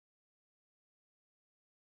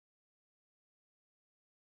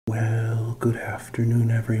good afternoon,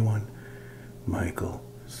 everyone. Michael,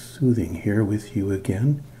 soothing here with you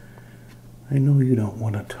again. I know you don't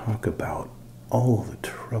want to talk about all the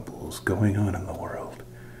troubles going on in the world.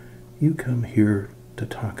 You come here to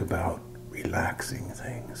talk about relaxing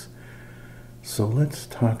things. So let's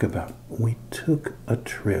talk about, we took a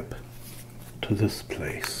trip to this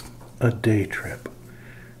place, a day trip,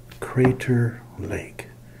 Crater Lake.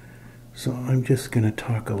 So I'm just going to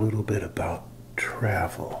talk a little bit about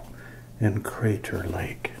travel and Crater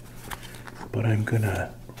Lake. But I'm going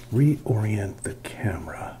to reorient the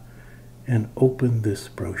camera and open this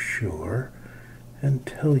brochure and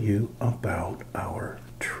tell you about our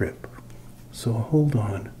trip. So hold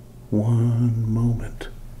on one moment.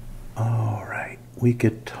 All right, we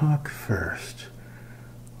could talk first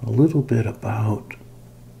a little bit about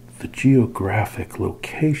the geographic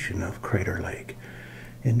location of Crater Lake.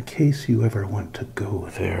 In case you ever want to go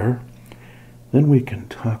there, then we can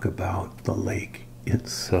talk about the lake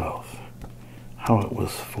itself, how it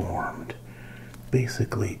was formed.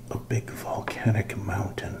 Basically, a big volcanic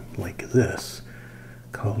mountain like this,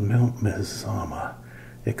 called Mount Mazama,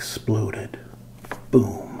 exploded,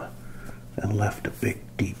 boom, and left a big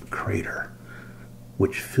deep crater,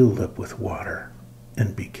 which filled up with water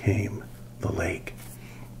and became the lake.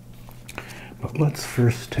 But let's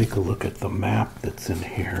first take a look at the map that's in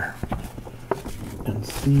here and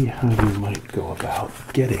see how you might go about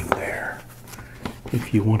getting there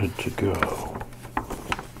if you wanted to go.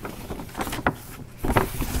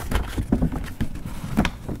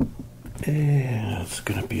 And it's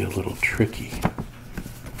going to be a little tricky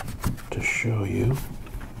to show you,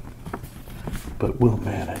 but we'll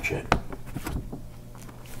manage it.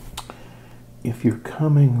 If you're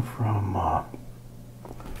coming from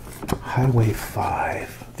Highway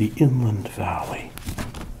 5, the Inland Valley,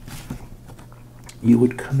 you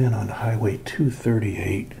would come in on Highway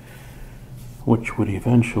 238, which would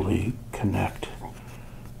eventually connect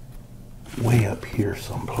way up here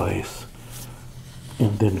someplace,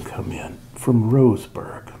 and then come in from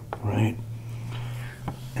Roseburg, right?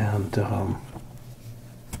 And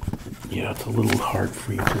yeah, it's a little hard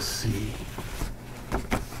for you to see,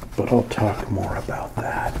 but I'll talk more about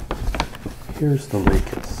that. Here's the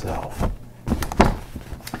lake itself.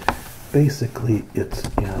 Basically, it's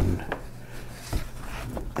in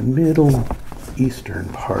the middle eastern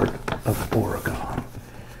part of Oregon.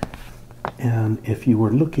 And if you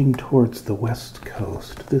were looking towards the west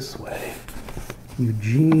coast this way,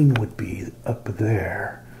 Eugene would be up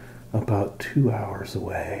there about 2 hours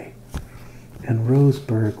away. And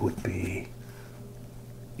Roseburg would be,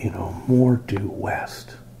 more due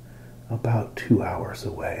west, about 2 hours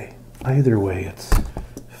away. Either way, it's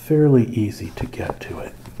fairly easy to get to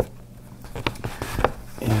it.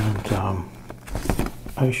 And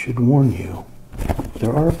I should warn you,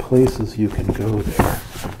 there are places you can go there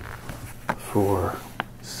for,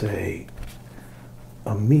 say,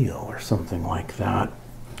 a meal or something like that.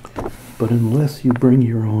 But unless you bring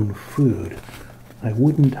your own food, I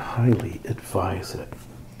wouldn't highly advise it.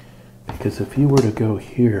 Because if you were to go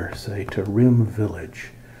here, say, to Rim Village,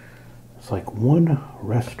 it's like one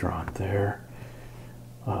restaurant there,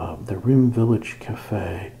 the Rim Village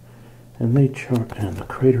Cafe, and they charge, and the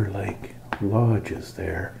Crater Lake Lodge is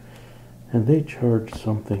there, and they charge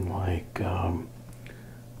something like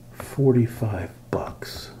 45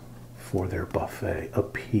 bucks for their buffet a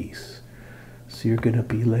piece. So you're going to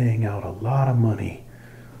be laying out a lot of money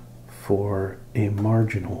for a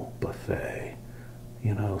marginal buffet,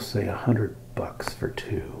 say 100 bucks for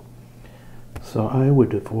two. So I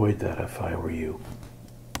would avoid that if I were you.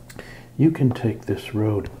 You can take this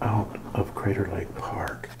road out of Crater Lake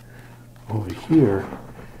Park over here,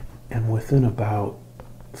 and within about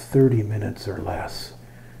 30 minutes or less,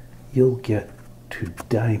 you'll get to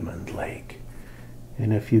Diamond Lake.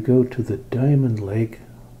 And if you go to the Diamond Lake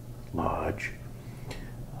Lodge,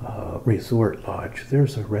 Resort Lodge,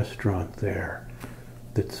 there's a restaurant there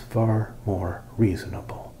that's far more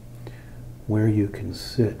reasonable, where you can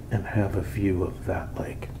sit and have a view of that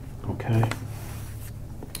lake, okay?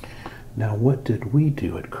 Now, what did we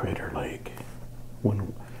do at Crater Lake?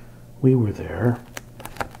 When we were there,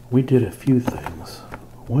 we did a few things.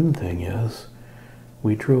 One thing is,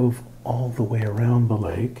 we drove all the way around the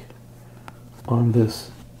lake on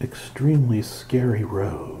this extremely scary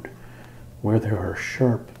road where there are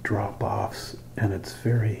sharp drop-offs and it's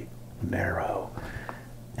very narrow.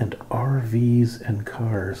 And RVs and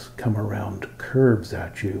cars come around curves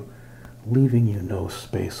at you, leaving you no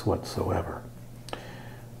space whatsoever.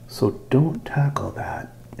 So don't tackle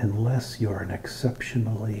that unless you're an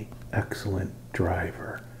exceptionally excellent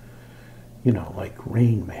driver. Like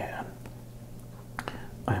Rain Man.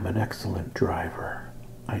 I'm an excellent driver.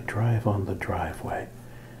 I drive on the driveway.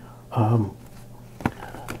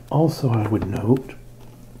 Also, I would note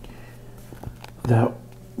that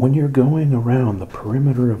when you're going around the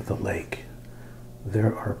perimeter of the lake,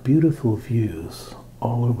 there are beautiful views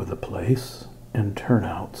all over the place and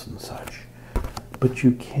turnouts and such, but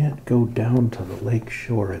you can't go down to the lake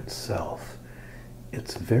shore itself.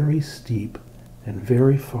 It's very steep and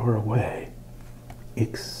very far away,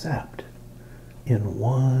 except in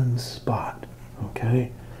one spot,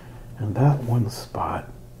 okay? And that one spot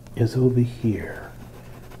is over here,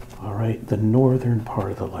 all right, the northern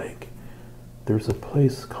part of the lake. There's a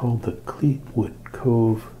place called the Cleetwood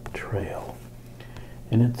Cove Trail,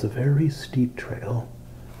 and it's a very steep trail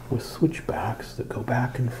with switchbacks that go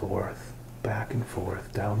back and forth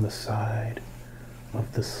down the side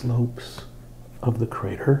of the slopes of the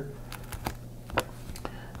crater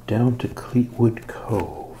down to Cleetwood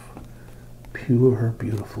Cove. Pure,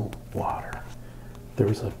 beautiful water.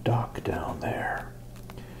 There's a dock down there.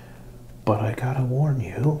 But I gotta warn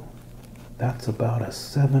you, that's about a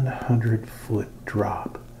 700-foot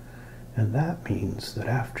drop. And that means that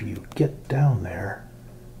after you get down there,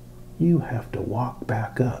 you have to walk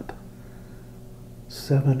back up.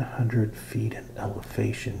 700 feet in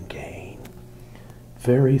elevation gain.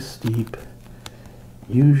 Very steep,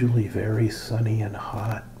 usually very sunny and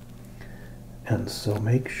hot. And so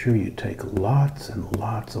make sure you take lots and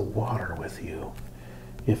lots of water with you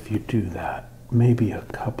if you do that. Maybe a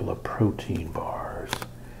couple of protein bars.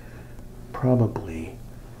 Probably,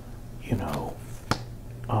 you know,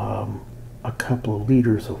 a couple of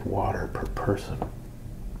liters of water per person.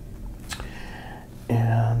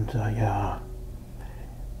 And yeah,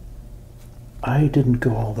 I didn't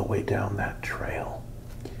go all the way down that trail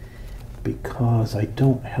because I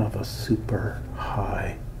don't have a super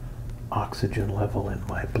high oxygen level in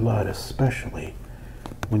my blood, especially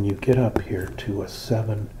when you get up here to a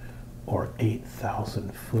 7,000 or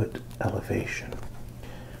 8,000 foot elevation.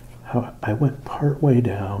 I went part way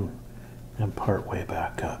down and part way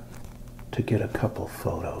back up to get a couple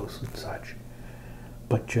photos and such.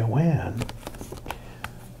 But Joanne,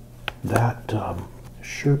 that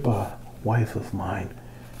Sherpa wife of mine,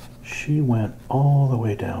 she went all the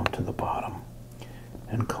way down to the bottom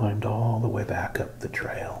and climbed all the way back up the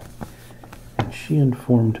trail. And she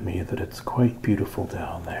informed me that it's quite beautiful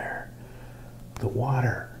down there. The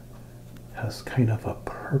water has kind of a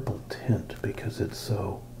purple tint because it's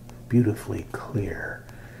so beautifully clear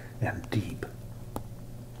and deep.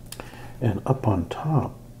 And up on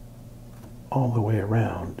top, all the way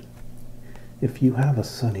around, if you have a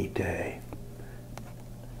sunny day,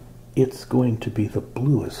 it's going to be the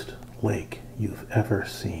bluest lake you've ever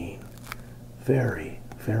seen. Very,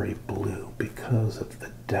 very blue because of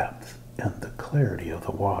the depth and the clarity of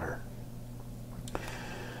the water.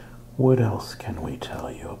 What else can we tell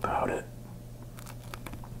you about it?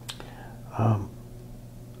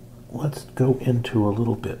 Let's go into a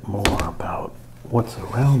little bit more about what's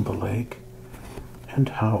around the lake and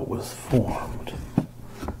how it was formed.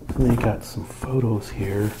 They got some photos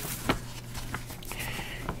here.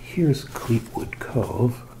 Here's Cleetwood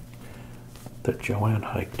Cove that Joanne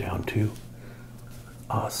hiked down to.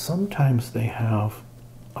 Sometimes they have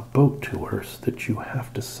boat tours that you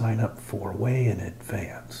have to sign up for way in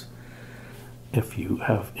advance if you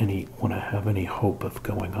want to have any hope of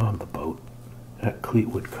going on the boat at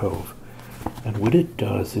Cleetwood Cove. And what it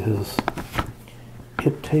does is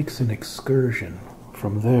it takes an excursion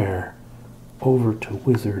from there over to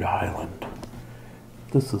Wizard Island.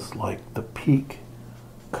 This is like the peak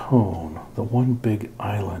cone, the one big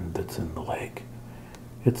island that's in the lake.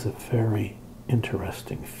 It's a very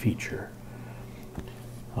interesting feature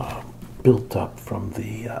built up from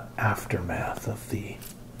the aftermath of the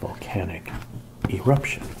volcanic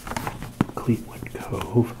eruption. Cleetwood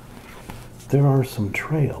Cove. There are some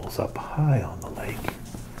trails up high on the lake.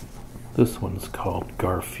 This one's called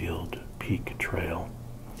Garfield Peak Trail.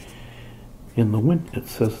 In the winter, it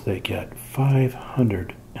says they get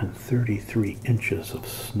 533 inches of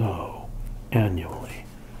snow annually.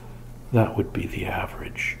 That would be the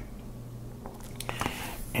average.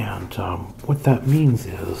 And what that means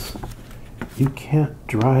is you can't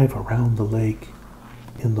drive around the lake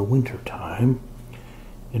in the winter time.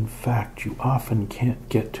 In fact, you often can't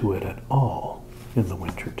get to it at all in the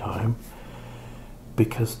winter time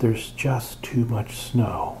because there's just too much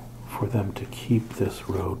snow for them to keep this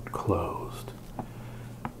road closed.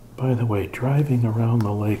 By the way, driving around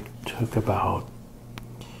the lake took about,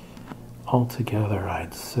 altogether,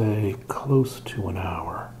 I'd say close to an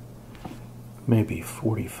hour. Maybe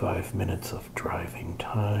 45 minutes of driving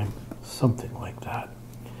time, something like that.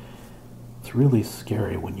 It's really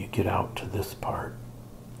scary when you get out to this part,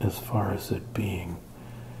 as far as it being,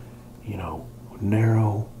 you know,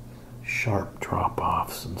 narrow, sharp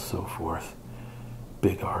drop-offs and so forth.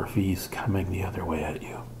 Big RVs coming the other way at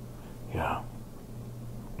you. Yeah.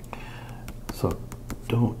 So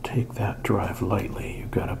don't take that drive lightly. You've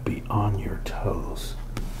got to be on your toes.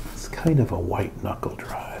 It's kind of a white knuckle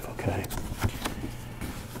drive, okay?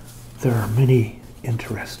 There are many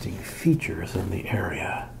interesting features in the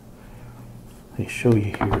area. They show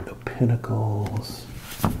you here the pinnacles,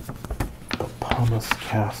 the Pumice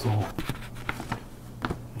Castle,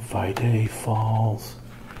 Vide Falls.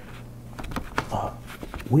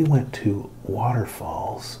 We went to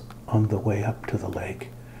waterfalls on the way up to the lake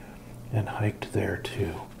and hiked there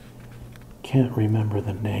too. Can't remember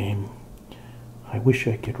the name. I wish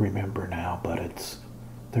I could remember now, but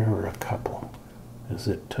there were a couple. Is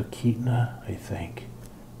it Taquitna? I think.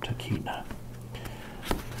 Taquitna.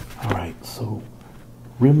 Alright, so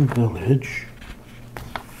Rim Village,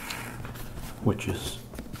 which is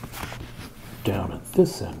down at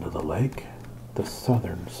this end of the lake, the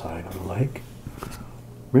southern side of the lake.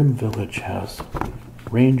 Rim Village has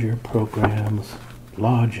ranger programs,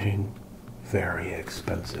 lodging, very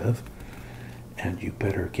expensive, and you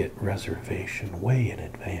better get reservation way in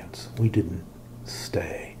advance. We didn't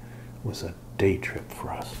stay. It was a day trip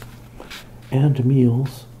for us. And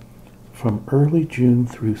meals from early June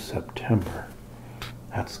through September.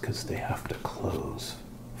 That's because they have to close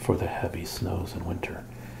for the heavy snows in winter.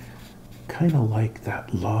 Kind of like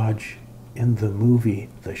that lodge in the movie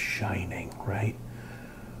The Shining, right?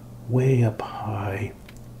 Way up high,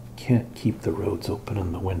 can't keep the roads open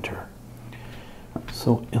in the winter.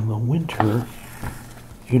 So in the winter,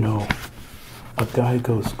 you know, a guy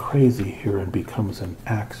goes crazy here and becomes an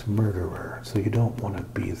axe murderer. So you don't want to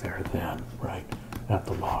be there then, right? At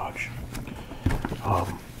the lodge.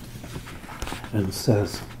 And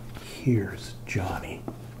says, here's Johnny.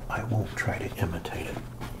 I won't try to imitate it.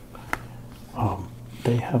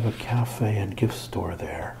 They have a cafe and gift store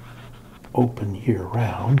there, open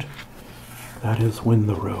year-round. That is when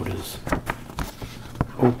the road is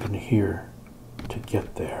open here to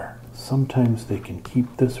get there. Sometimes they can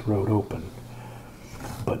keep this road open,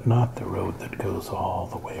 but not the road that goes all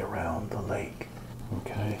the way around the lake.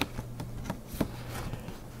 Okay?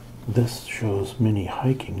 This shows many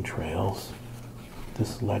hiking trails.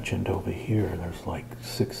 This legend over here, there's like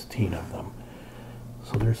 16 of them.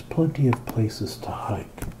 So there's plenty of places to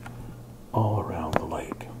hike all around the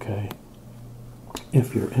lake, okay?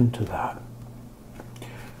 If you're into that.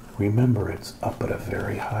 Remember, it's up at a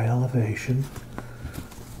very high elevation,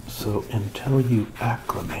 so until you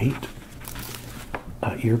acclimate,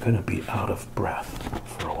 you're going to be out of breath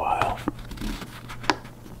for a while.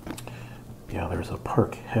 Yeah, there's a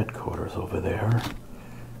park headquarters over there,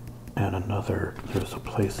 and there's a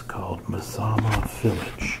place called Mazama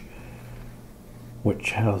Village,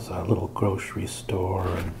 which has a little grocery store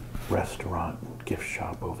and restaurant and gift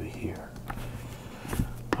shop over here.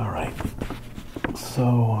 Alright,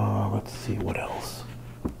 so let's see what else.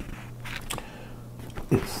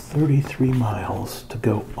 It's 33 miles to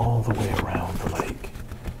go all the way around the lake.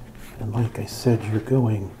 And like I said, you're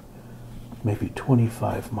going maybe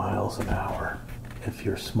 25 miles an hour if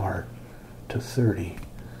you're smart to 30.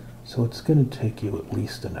 So it's going to take you at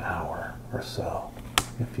least an hour or so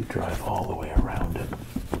if you drive all the way around it.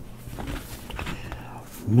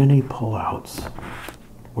 Many pullouts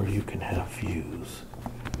where you can have views.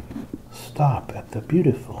 Stop at the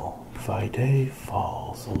beautiful Vide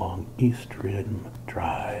Falls along East Rim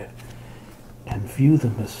Drive and view the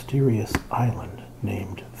mysterious island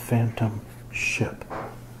named Phantom Ship.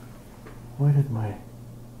 Why did my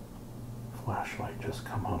flashlight just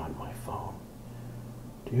come on my phone?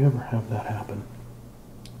 Do you ever have that happen?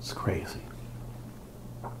 It's crazy.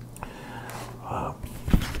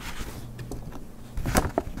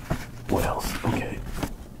 What else? Okay.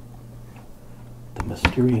 The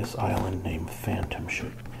mysterious island named Phantom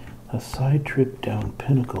Ship. A side trip down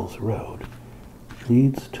Pinnacles Road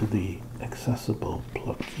leads to the accessible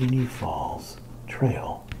Plakini Falls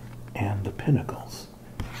Trail and the Pinnacles,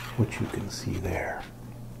 which you can see there.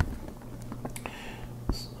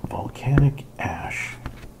 Volcanic ash,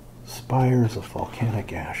 spires of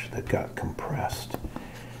volcanic ash that got compressed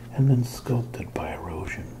and then sculpted by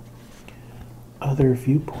erosion. Other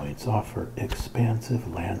viewpoints offer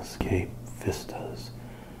expansive landscape vistas.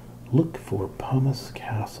 Look for Pumice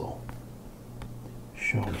Castle,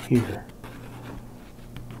 shown here,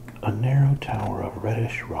 a narrow tower of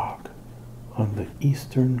reddish rock on the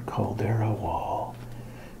eastern caldera wall.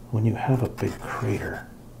 When you have a big crater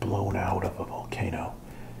blown out of a volcano,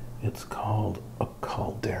 it's called a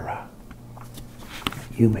caldera.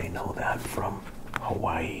 You may know that from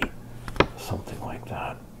Hawaii, something like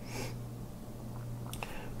that.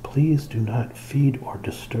 Please do not feed or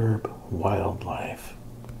disturb wildlife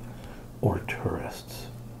or tourists.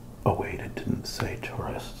 Oh wait, it didn't say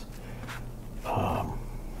tourists.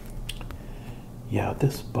 Yeah,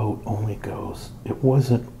 this boat only goes, it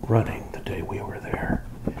wasn't running the day we were there.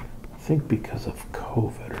 I think because of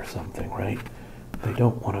COVID or something, right? They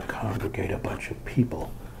don't want to congregate a bunch of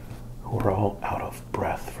people who are all out of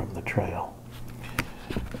breath from the trail.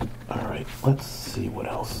 All right, let's see what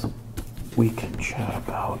else we can chat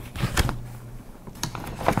about.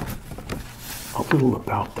 A little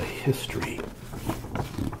about the history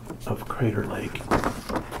of Crater Lake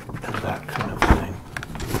and that kind of thing.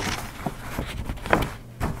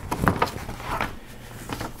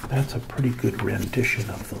 That's a pretty good rendition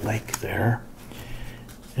of the lake there,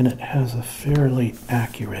 and it has a fairly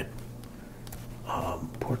accurate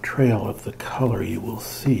portrayal of the color you will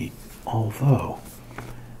see, although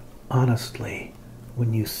honestly,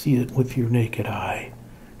 when you see it with your naked eye,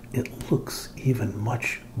 it looks even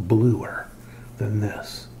much bluer than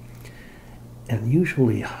this. And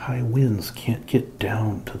usually high winds can't get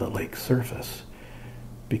down to the lake surface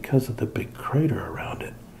because of the big crater around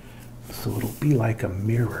it. So it'll be like a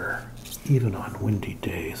mirror, even on windy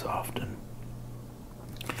days often.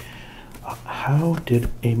 How did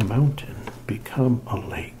a mountain become a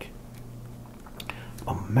lake?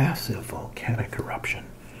 A massive volcanic eruption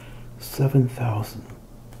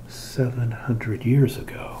 7,700 years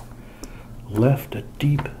ago left a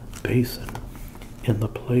deep basin in the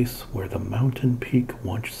place where the mountain peak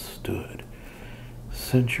once stood.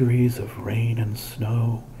 Centuries of rain and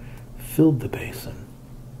snow filled the basin,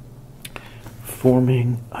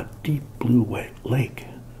 forming a deep blue lake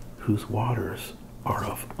whose waters are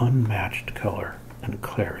of unmatched color and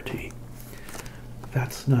clarity.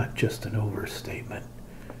 That's not just an overstatement,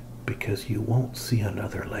 because you won't see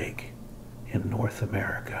another lake in North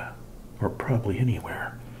America, or probably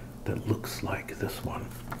anywhere, that looks like this one.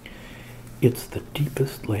 It's the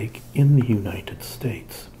deepest lake in the United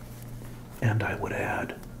States, and I would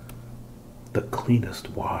add, the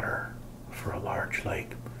cleanest water for a large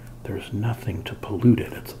lake. There's nothing to pollute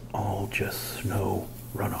it. It's all just snow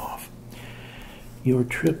runoff. Your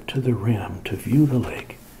trip to the rim to view the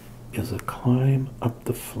lake is a climb up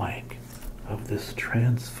the flank of this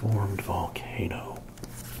transformed volcano.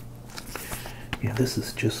 Yeah, this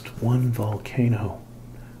is just one volcano,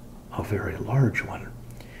 a very large one,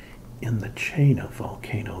 in the chain of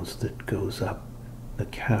volcanoes that goes up the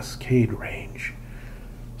Cascade Range,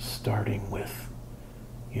 starting with,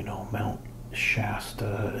 Mount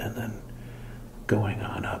Shasta, and then going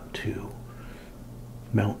on up to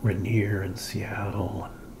Mount Rainier in Seattle,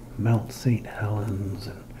 and Mount St. Helens,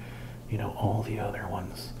 and all the other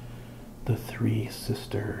ones, the Three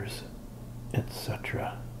Sisters,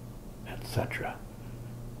 etc., etc.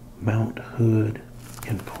 Mount Hood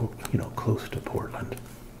in close to Portland.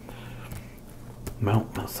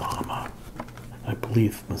 Mount Mazama. I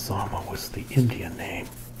believe Mazama was the Indian name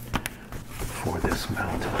for this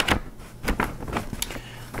mountain.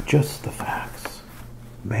 Just the facts.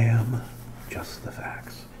 Ma'am, just the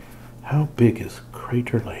facts. How big is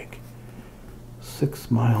Crater Lake?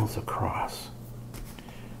 6 miles across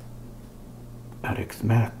at its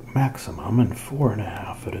maximum and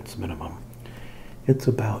 4.5 at its minimum. It's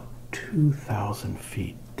about 2,000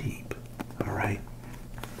 feet deep, all right?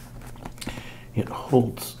 It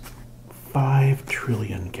holds 5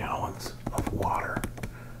 trillion gallons of water.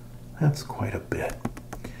 That's quite a bit.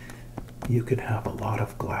 You could have a lot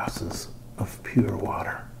of glasses of pure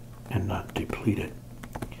water and not deplete it.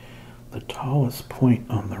 The tallest point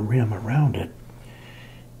on the rim around it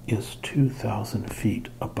is 2,000 feet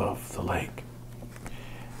above the lake.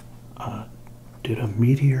 Did a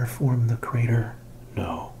meteor form the crater?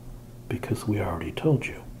 No, because we already told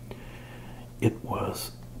you. It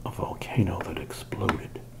was a volcano that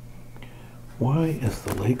exploded. Why is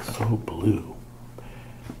the lake so blue?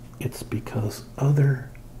 It's because other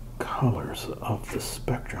colors of the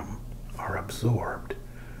spectrum are absorbed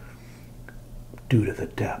due to the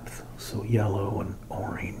depth, so yellow and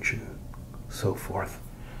orange and so forth.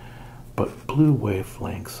 But blue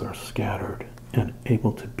wavelengths are scattered and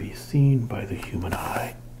able to be seen by the human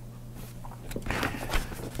eye.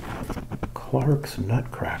 Clark's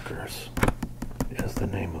nutcrackers is the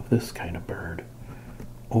name of this kind of bird.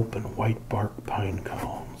 Open white bark pine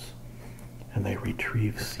cones, and they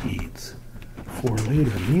retrieve seeds for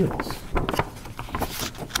later meals.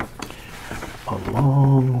 A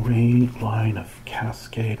long line of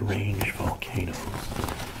Cascade Range volcanoes.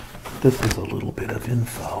 This is a little bit of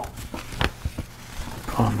info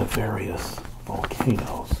on the various volcanoes.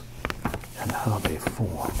 volcanoes and how they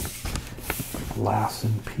form.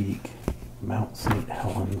 Lassen Peak, Mount St.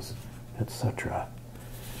 Helens, etc.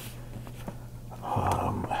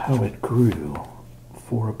 How it grew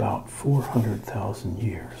for about 400,000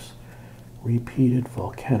 years. Repeated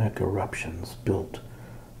volcanic eruptions built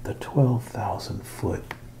the 12,000-foot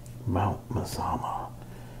Mount Mazama.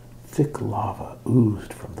 Thick lava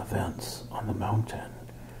oozed from the vents on the mountain.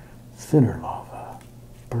 Thinner lava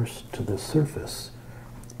burst to the surface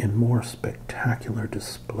in more spectacular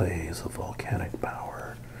displays of volcanic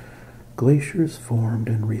power. Glaciers formed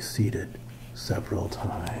and receded several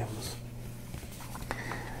times.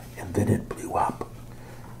 And then it blew up.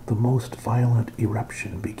 The most violent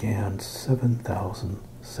eruption began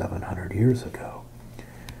 7,700 years ago.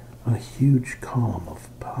 A huge column of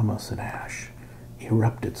pumice and ash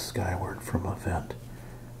erupted skyward from a vent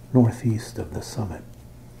northeast of the summit.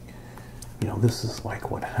 You know, this is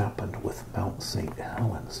like what happened with Mount St.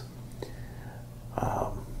 Helens.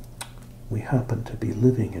 We happened to be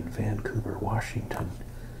living in Vancouver, Washington,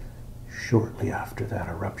 shortly after that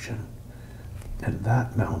eruption, and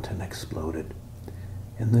that mountain exploded,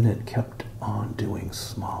 and then it kept on doing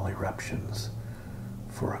small eruptions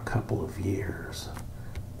for a couple of years.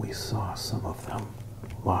 We saw some of them.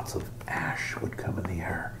 Lots of ash would come in the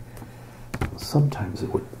air. Sometimes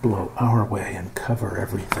it would blow our way and cover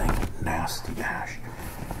everything in nasty ash.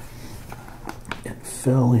 It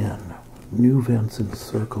fell in. New vents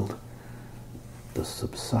encircled the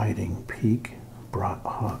subsiding peak, brought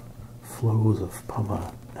hot flows of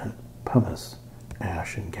pumice,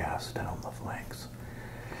 ash, and gas down the flanks.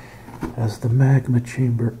 As the magma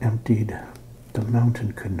chamber emptied, the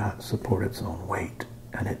mountain could not support its own weight,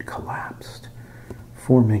 and it collapsed,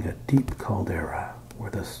 forming a deep caldera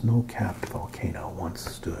where the snow-capped volcano once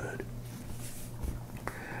stood.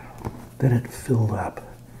 Then it filled up,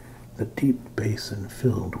 the deep basin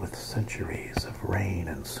filled with centuries of rain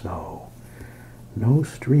and snow. No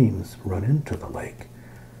streams run into the lake,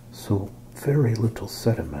 so very little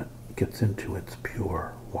sediment gets into its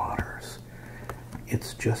pure waters.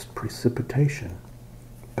 It's just precipitation,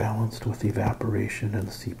 balanced with evaporation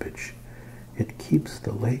and seepage. It keeps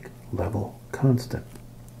the lake level consistent.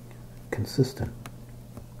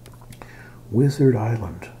 Wizard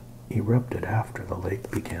Island erupted after the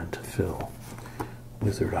lake began to fill.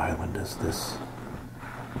 Wizard Island is this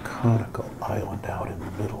conical island out in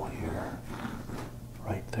the middle here,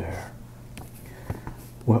 right there.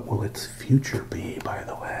 What will its future be, by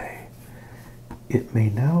the way? It may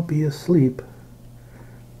now be asleep,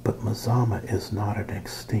 but Mazama is not an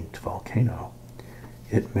extinct volcano.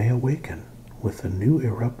 It may awaken with a new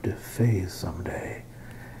eruptive phase someday,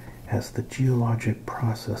 as the geologic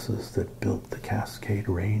processes that built the Cascade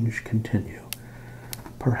Range continue.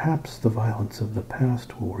 Perhaps the violence of the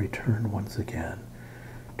past will return once again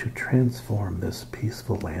to transform this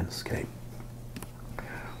peaceful landscape.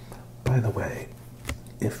 By the way,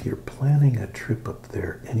 if you're planning a trip up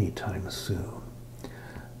there anytime soon,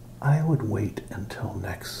 I would wait until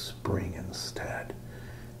next spring instead,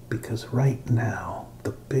 because right now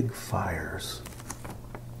the big fires,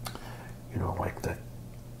 you know, like the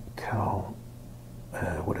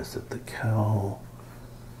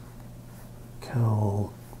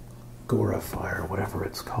Calgora fire, whatever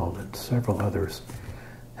it's called, and several others,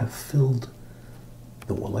 have filled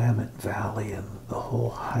the Willamette Valley and the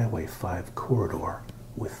whole Highway 5 corridor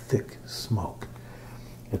with thick smoke.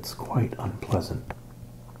 It's quite unpleasant.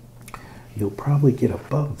 You'll probably get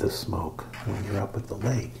above the smoke when you're up at the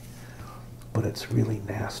lake, but it's really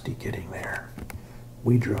nasty getting there.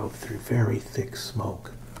 We drove through very thick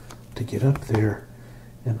smoke to get up there,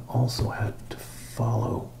 and also had to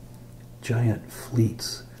follow giant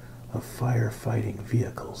fleets of firefighting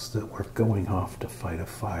vehicles that were going off to fight a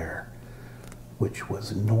fire, which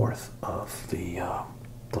was north of the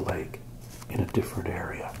lake in a different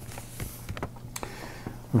area.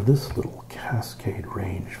 Now, this little Cascade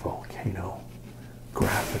Range volcano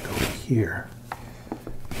graphic over here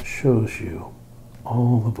shows you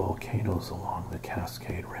all the volcanoes along the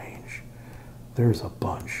Cascade Range. There's a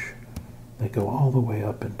bunch. They go all the way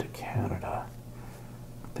up into Canada.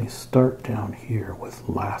 They start down here with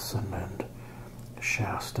Lassen and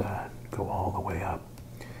Shasta and go all the way up.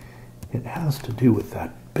 It has to do with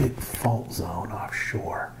that big fault zone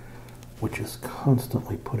offshore, which is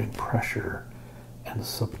constantly putting pressure and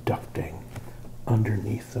subducting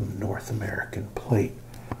underneath the North American plate.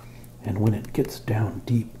 And when it gets down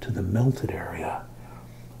deep to the melted area,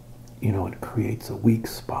 you know, it creates a weak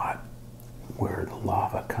spot where the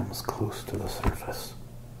lava comes close to the surface.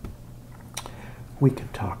 We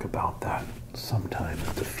could talk about that sometime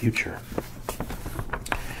in the future.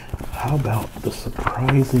 How about the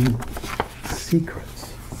surprising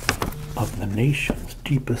secrets of the nation's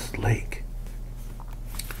deepest lake?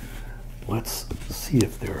 Let's see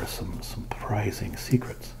if there are some surprising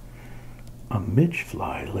secrets. A midge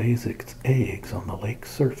fly lays its eggs on the lake's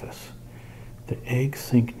surface. The eggs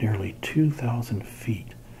sink nearly 2,000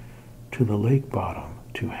 feet to the lake bottom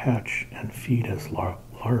to hatch and feed as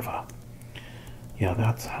larvae. Yeah,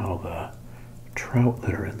 that's how the trout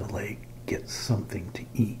that are in the lake get something to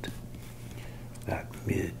eat. That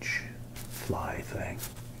midge fly thing.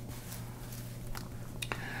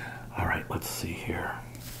 All right, let's see here.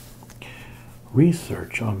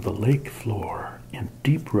 Research on the lake floor in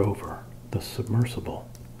Deep Rover, the submersible,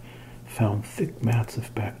 found thick mats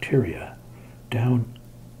of bacteria down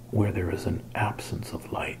where there is an absence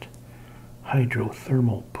of light.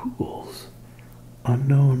 Hydrothermal pools,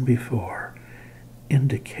 unknown before,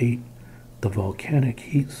 indicate the volcanic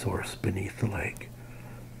heat source beneath the lake.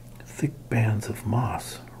 Thick bands of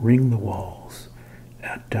moss ring the walls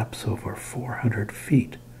at depths over 400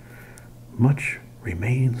 feet. Much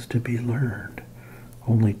remains to be learned.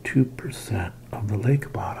 Only 2% of the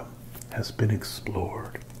lake bottom has been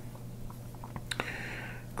explored.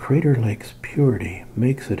 Crater Lake's purity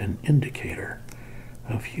makes it an indicator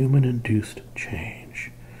of human-induced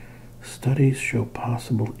change. Studies show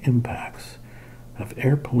possible impacts of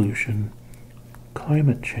air pollution,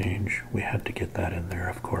 climate change, we had to get that in there,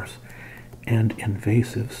 of course, and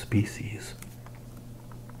invasive species.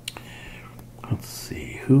 Let's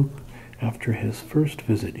see, after his first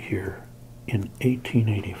visit here in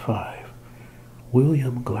 1885,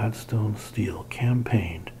 William Gladstone Steele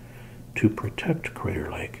campaigned to protect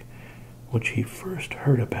Crater Lake, which he first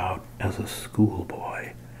heard about as a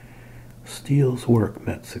schoolboy. Steele's work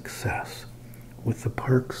met success with the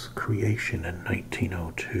park's creation in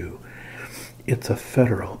 1902. It's a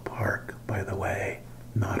federal park, by the way,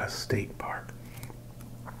 not a state park.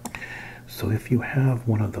 So if you have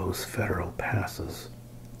one of those federal passes,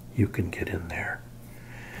 you can get in there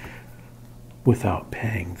without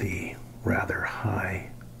paying the rather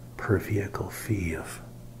high per vehicle fee of,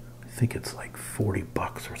 I think it's like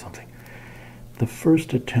 $40 or something. The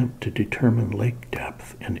first attempt to determine lake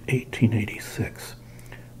depth in 1886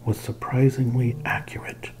 was surprisingly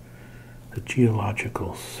accurate. The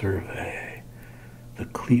Geological Survey, the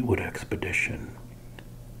Cleetwood Expedition,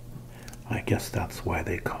 I guess that's why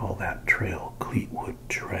they call that trail Cleetwood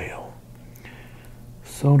Trail.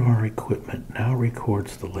 Sonar equipment now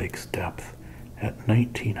records the lake's depth at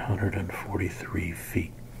 1,943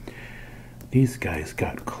 feet. These guys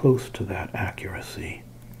got close to that accuracy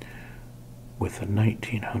with a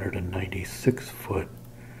 1,996-foot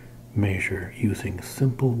measure using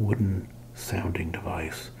simple wooden sounding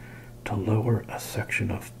device to lower a section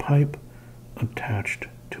of pipe attached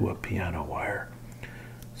to a piano wire.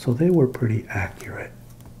 So they were pretty accurate,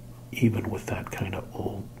 even with that kind of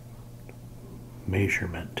old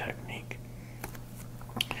measurement technique.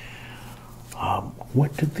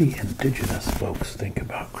 What did the indigenous folks think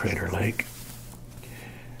about Crater Lake?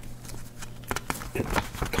 It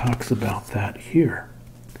talks about that here.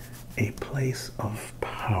 A place of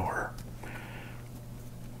power.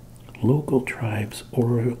 Local tribes'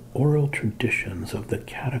 oral traditions of the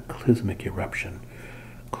cataclysmic eruption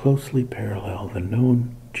closely parallel the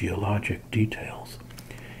known geologic details,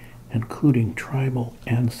 including tribal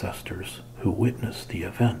ancestors who witnessed the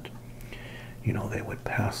event. You know, they would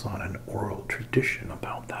pass on an oral tradition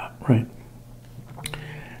about that, right?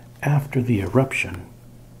 After the eruption,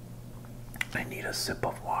 I need a sip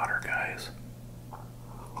of water, guys.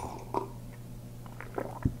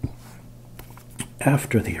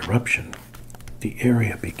 After the eruption, the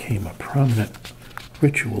area became a prominent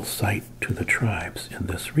ritual site to the tribes in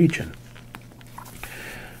this region.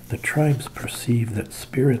 The tribes perceive that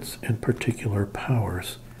spirits and particular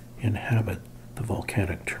powers inhabit the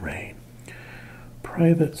volcanic terrain.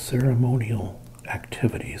 Private ceremonial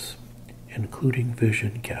activities, including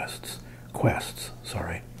vision quests,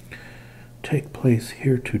 take place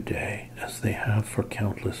here today as they have for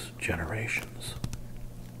countless generations.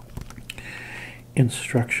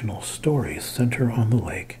 Instructional stories center on the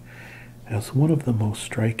lake as one of the most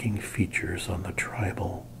striking features on the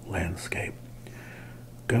tribal landscape.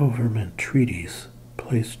 Government treaties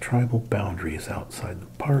place tribal boundaries outside the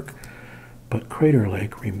park, but Crater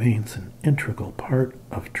Lake remains an integral part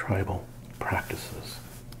of tribal practices.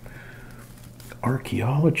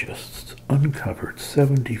 Archaeologists uncovered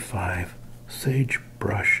 75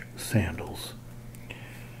 sagebrush sandals.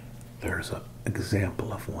 There's an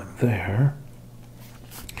example of one there.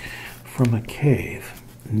 From a cave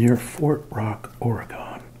near Fort Rock,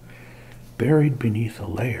 Oregon, buried beneath a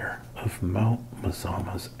layer of Mount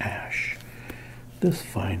Mazama's ash. This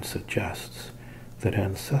find suggests that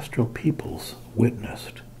ancestral peoples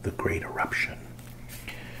witnessed the Great Eruption.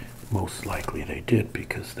 Most likely they did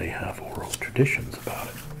because they have oral traditions about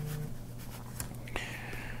it.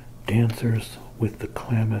 Dancers with the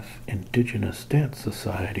Klamath Indigenous Dance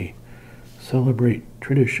Society celebrate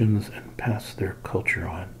traditions and pass their culture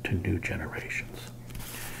on to new generations.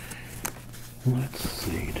 Let's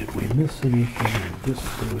see, did we miss anything in this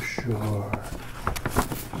brochure?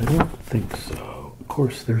 I don't think so. Of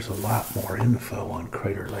course, there's a lot more info on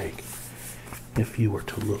Crater Lake if you were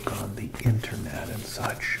to look on the internet and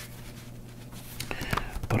such.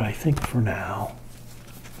 But I think for now,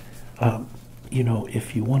 you know,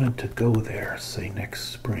 if you wanted to go there, say next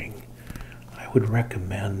spring, I would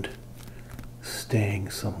recommend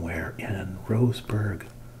staying somewhere in Roseburg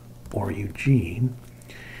or Eugene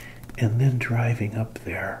and then driving up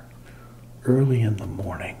there early in the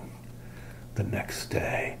morning the next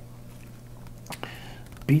day.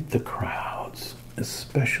 Beat the crowds,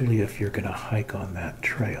 especially if you're going to hike on that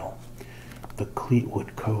trail, the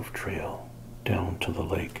Cleetwood Cove Trail down to the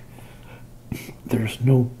lake. There's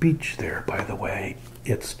no beach there, by the way.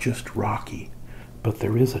 It's just rocky, but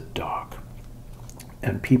there is a dock,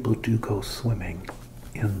 and people do go swimming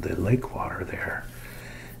in the lake water there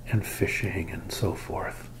and fishing and so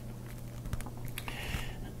forth.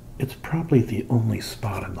 It's probably the only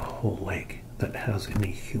spot in the whole lake that has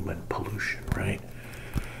any human pollution, right?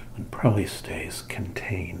 And probably stays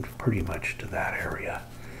contained pretty much to that area.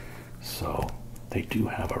 So they do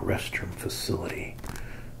have a restroom facility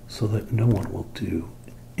so that no one will do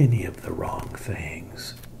any of the wrong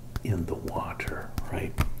things in the water,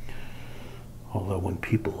 right? Although when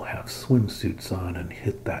people have swimsuits on and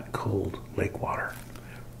hit that cold lake water,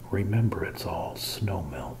 remember it's all snow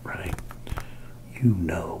melt, right? You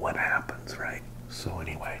know what happens, right? So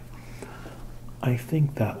anyway, I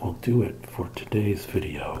think that will do it for today's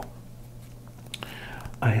video.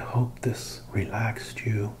 I hope this relaxed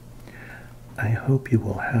you. I hope you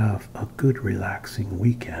will have a good relaxing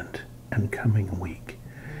weekend and coming week.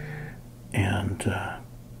 And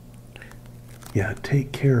yeah,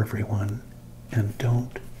 take care everyone, and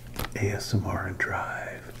don't ASMR and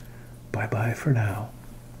drive. Bye-bye for now.